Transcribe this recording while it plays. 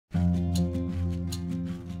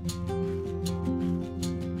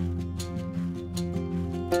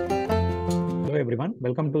everyone,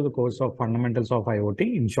 welcome to the course of Fundamentals of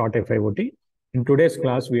IoT, in short FIOT. In today's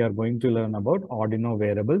class, we are going to learn about Arduino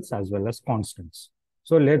variables as well as constants.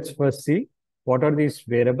 So let's first see what are these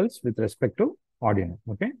variables with respect to Arduino.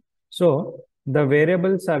 Okay, so the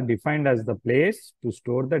variables are defined as the place to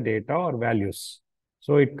store the data or values.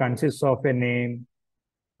 So it consists of a name,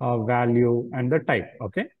 a value, and the type.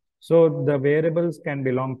 Okay, so the variables can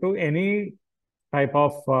belong to any type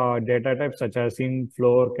of data type such as in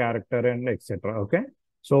floor, character, and etc. Okay,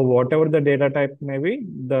 so whatever the data type may be,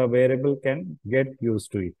 the variable can get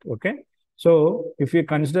used to it. Okay, so if you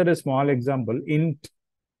consider a small example, int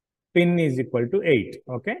pin is equal to 8.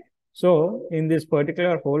 Okay, so in this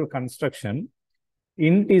particular whole construction,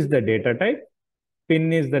 int is the data type,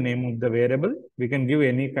 pin is the name of the variable. We can give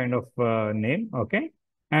any kind of name. Okay,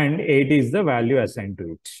 and 8 is the value assigned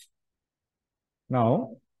to it.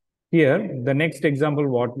 Now, here, the next example,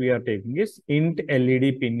 what we are taking is int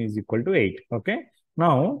LED pin is equal to 8. Okay.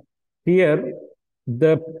 Now, here,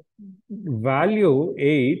 the value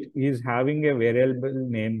 8 is having a variable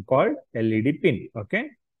name called LED pin.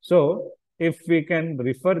 Okay. So, if we can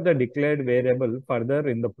refer the declared variable further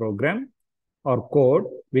in the program or code,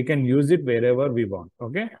 we can use it wherever we want.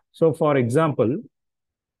 Okay. So, for example,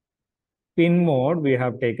 pin mode, we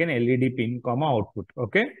have taken LED pin, comma output.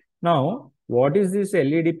 Okay. Now, what is this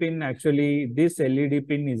LED pin? Actually, this LED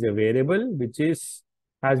pin is a variable which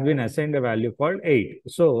has been assigned a value called 8.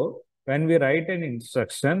 So, when we write an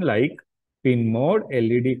instruction like pin mode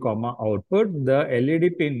LED comma output, the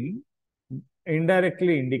LED pin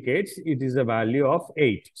indirectly indicates it is a value of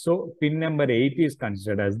 8. So, pin number 8 is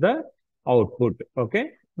considered as the output. Okay.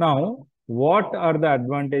 Now, what are the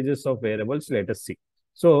advantages of variables? Let us see.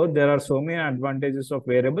 So, there are so many advantages of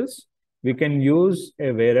variables. We can use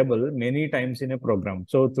a variable many times in a program.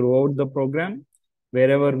 So, throughout the program,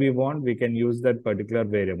 wherever we want, we can use that particular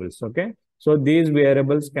variables. Okay. So, these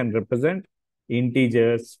variables can represent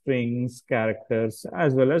integers, strings, characters,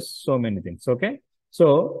 as well as so many things. Okay.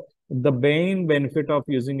 So, the main benefit of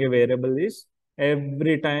using a variable is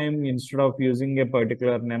every time instead of using a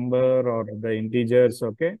particular number or the integers,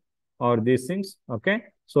 okay, or these things, okay.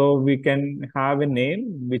 So, we can have a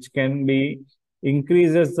name which can be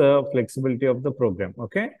increases the flexibility of the program.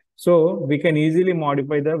 Okay. So we can easily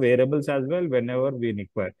modify the variables as well whenever we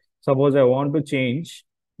require. Suppose I want to change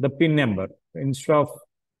the pin number. Instead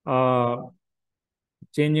of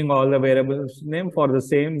changing all the variables name for the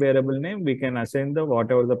same variable name, we can assign the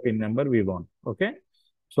whatever the pin number we want. Okay.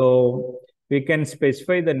 So we can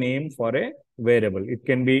specify the name for a variable. It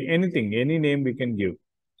can be anything, any name we can give.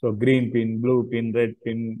 So green pin, blue pin, red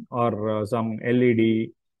pin, or some LED,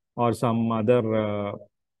 or some other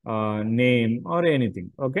name or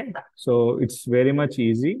anything. Okay. So it's very much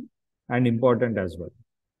easy and important as well.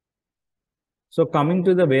 So coming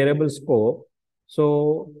to the variable scope,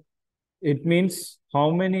 so it means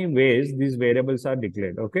how many ways these variables are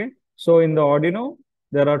declared. Okay. So in the Arduino,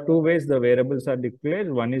 there are two ways the variables are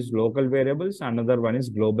declared. One is local variables, another one is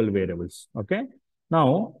global variables. Okay.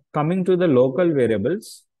 Now coming to the local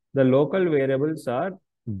variables are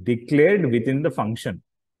declared within the function.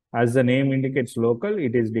 As the name indicates local,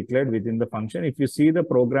 it is declared within the function. If you see the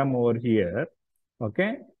program over here,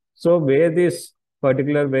 okay, so where these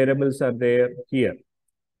particular variables are there here.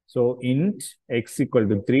 So int x equal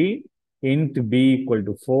to 3, int b equal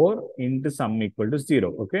to 4, int sum equal to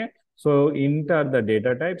 0. Okay, so int are the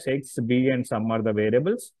data types, x, b, and sum are the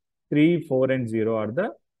variables. 3, 4, and 0 are the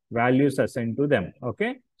values assigned to them.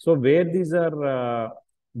 Okay, so where these are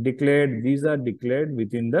declared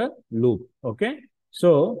within the loop. Okay.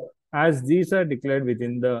 So, as these are declared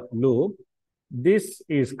within the loop, this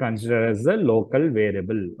is considered as the local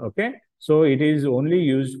variable. Okay. So, it is only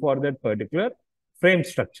used for that particular frame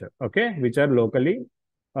structure. Okay. Which are locally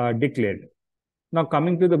declared. Now,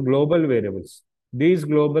 coming to the global variables. These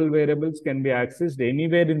global variables can be accessed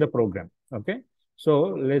anywhere in the program. Okay. So,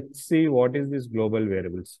 let's see what is these global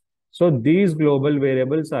variables. So, these global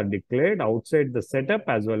variables are declared outside the setup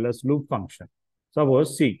as well as loop function.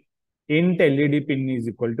 Suppose see. Int LED pin is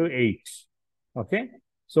equal to 8. Okay.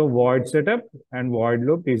 So void setup and void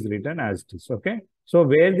loop is written as this. Okay. So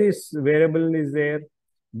where this variable is there,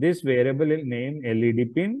 this variable name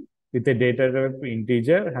LED pin with a data type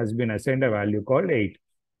integer has been assigned a value called 8.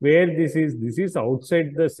 Where this is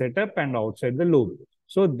outside the setup and outside the loop.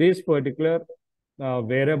 So this particular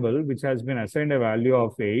variable which has been assigned a value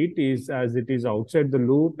of 8 is as it is outside the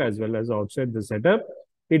loop as well as outside the setup,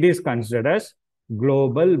 it is considered as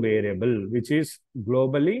global variable, which is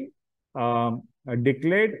globally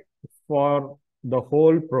declared for the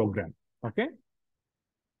whole program. Okay.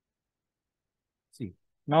 See,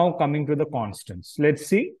 now coming to the constants. Let's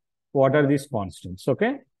see what are these constants?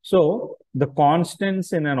 Okay. So the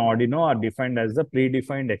constants in an Arduino are defined as the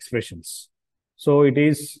predefined expressions. So it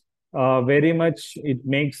is it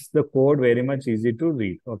makes the code very much easy to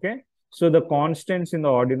read. Okay. So the constants in the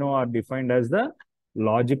Arduino are defined as the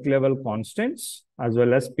logic level constants as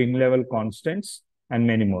well as pin level constants and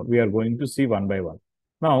many more. We are going to see one by one.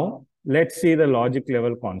 Now, let's see the logic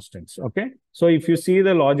level constants. Okay. So if you see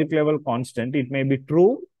the logic level constant, it may be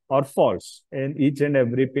true or false. And each and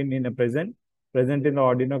every pin in a present in the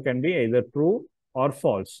Arduino can be either true or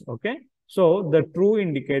false. Okay. So the true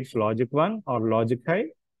indicates logic 1 or logic high.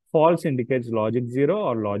 False indicates logic 0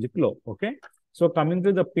 or logic low. Okay. So coming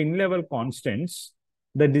to the pin level constants,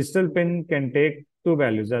 the digital pin can take two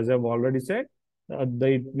values, as I've already said.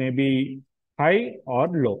 It may be high or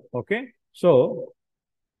low. Okay. So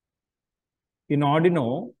in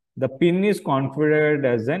Arduino, the pin is configured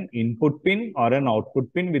as an input pin or an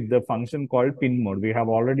output pin with the function called pin mode. We have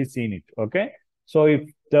already seen it. Okay. So if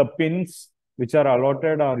the pins which are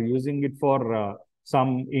allotted are using it for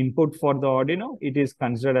some input for the Arduino, it is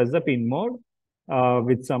considered as the pin mode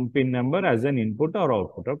with some pin number as an input or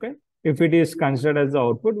output. Okay. If it is considered as the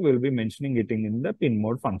output, we'll be mentioning it in the pin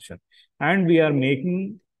mode function. And we are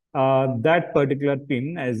making that particular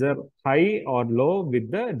pin as a high or low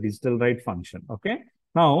with the digital write function. Okay.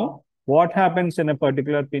 Now, what happens when a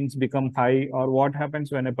particular pins become high or what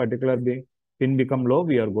happens when a particular pin become low,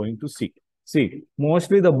 we are going to see. See,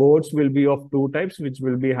 mostly the boards will be of two types, which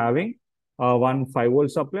will be having one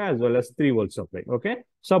 5-volt supply as well as 3-volt supply. Okay.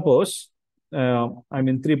 Suppose,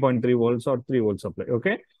 3.3 volts or 3-volt supply.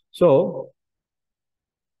 Okay. So,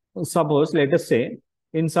 suppose, let us say,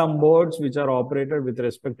 in some boards which are operated with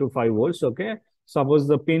respect to 5 volts, okay, suppose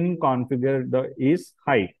the pin configured is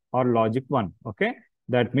high or logic 1, okay.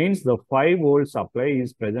 That means the 5-volt supply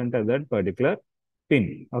is present at that particular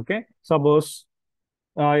pin, okay. Suppose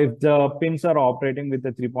if the pins are operating with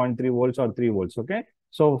the 3.3 volts or 3 volts, okay.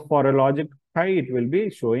 So for a logic high, it will be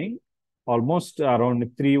showing almost around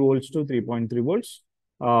 3 volts to 3.3 volts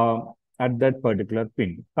at that particular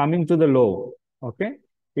pin. Coming to the low, okay.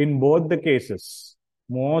 In both the cases,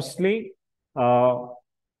 mostly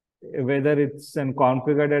whether it's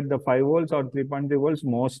configured at the 5 volts or 3.3 volts,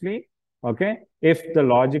 mostly, okay, if the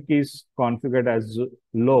logic is configured as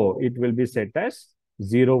low, it will be set as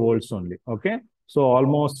 0 volts only, okay. So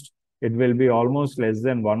almost, it will be almost less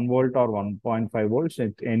than 1 volt or 1.5 volts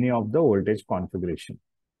at any of the voltage configuration.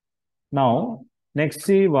 Now, next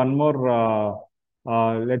see one more,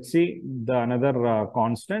 let's see another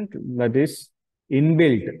constant, that is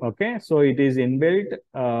inbuilt, okay. So it is inbuilt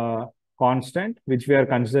constant, which we are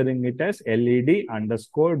considering it as LED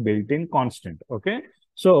underscore built-in constant, okay.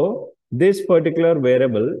 So this particular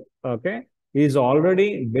variable, okay, is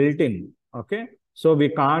already built in, okay. So we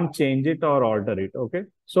can't change it or alter it, okay.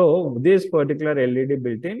 So this particular LED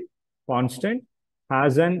built-in constant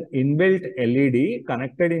has an inbuilt LED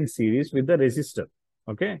connected in series with the resistor,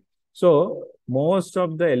 okay. So most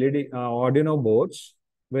of the LED Arduino boards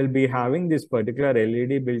will be having this particular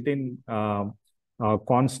LED built-in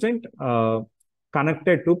constant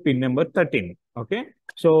connected to pin number 13, okay.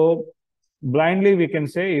 So blindly we can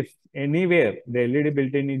say if anywhere the LED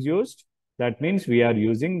built-in is used, that means we are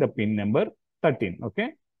using the pin number 13,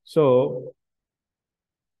 okay. So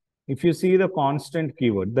if you see the constant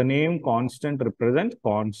keyword, the name constant represents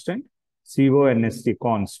constant, C-O-N-S-T,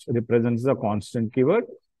 const represents the constant keyword.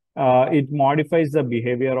 It modifies the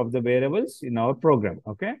behavior of the variables in our program,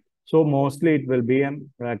 okay. So mostly it will be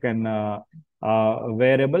like an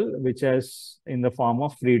variable which is in the form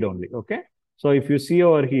of read only, okay. So if you see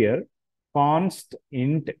over here, const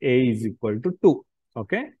int a is equal to 2,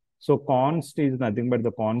 okay. So const is nothing but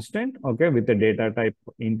the constant, okay, with the data type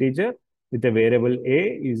integer, with a variable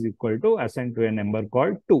a is equal to assigned to a number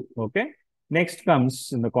called 2, okay. Next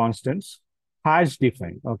comes in the constants, hash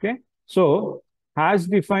define, okay. So hash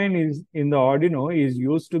define is in the Arduino is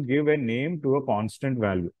used to give a name to a constant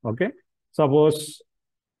value, okay. Suppose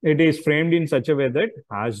it is framed in such a way that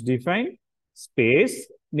hash define space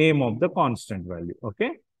name of the constant value,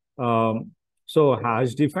 okay. So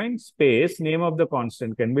hash define space name of the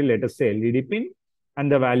constant can be, let us say, LED pin, and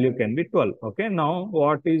the value can be 12. Okay. Now,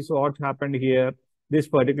 what happened here? This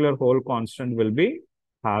particular whole constant will be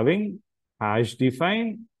having hash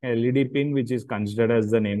define LED pin, which is considered as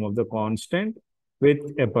the name of the constant with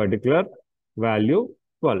a particular value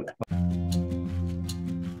 12.